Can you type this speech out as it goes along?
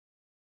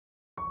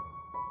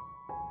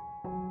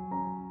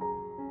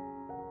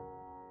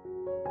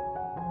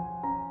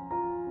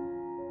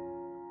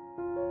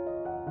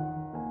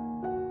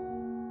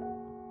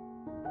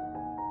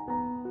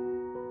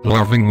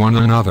Loving one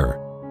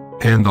another.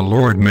 And the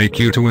Lord make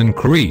you to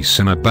increase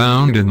and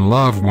abound in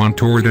love one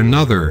toward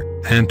another,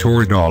 and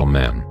toward all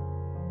men.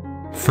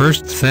 1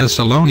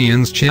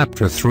 Thessalonians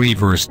chapter 3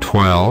 verse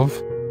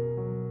 12.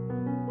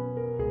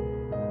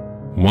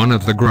 One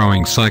of the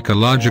growing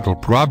psychological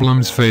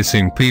problems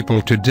facing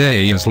people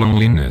today is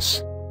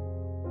loneliness.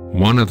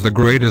 One of the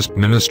greatest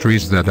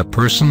ministries that a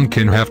person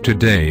can have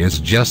today is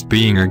just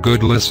being a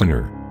good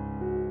listener.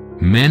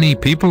 Many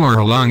people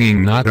are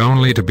longing not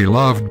only to be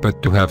loved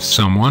but to have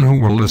someone who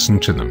will listen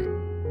to them.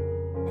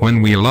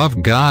 When we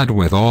love God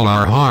with all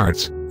our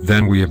hearts,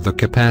 then we have the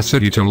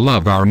capacity to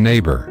love our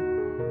neighbor.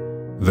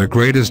 The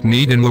greatest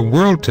need in the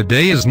world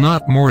today is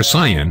not more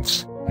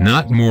science,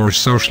 not more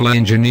social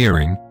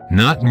engineering,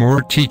 not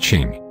more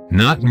teaching,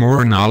 not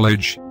more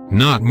knowledge,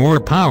 not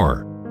more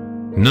power,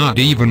 not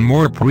even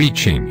more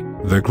preaching.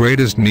 The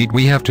greatest need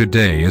we have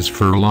today is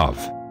for love.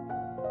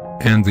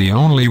 And the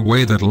only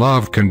way that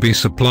love can be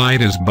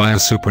supplied is by a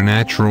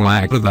supernatural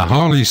act of the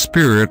Holy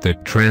Spirit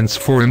that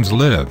transforms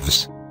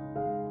lives.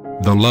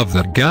 The love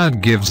that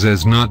God gives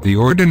is not the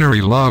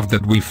ordinary love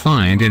that we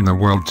find in the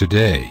world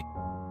today.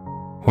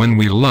 When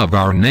we love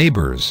our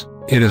neighbors,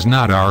 it is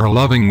not our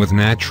loving with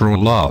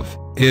natural love,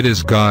 it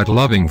is God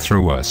loving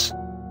through us.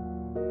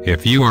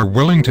 If you are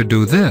willing to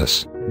do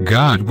this,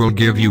 God will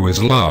give you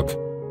His love.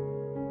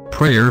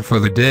 Prayer for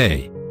the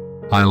day.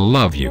 I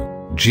love you,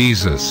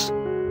 Jesus.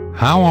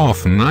 How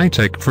often I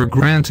take for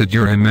granted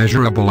your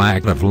immeasurable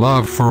act of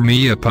love for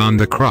me upon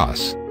the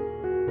cross.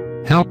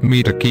 Help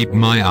me to keep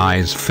my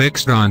eyes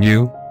fixed on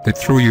you, that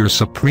through your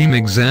supreme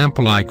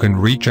example I can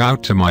reach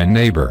out to my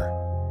neighbor.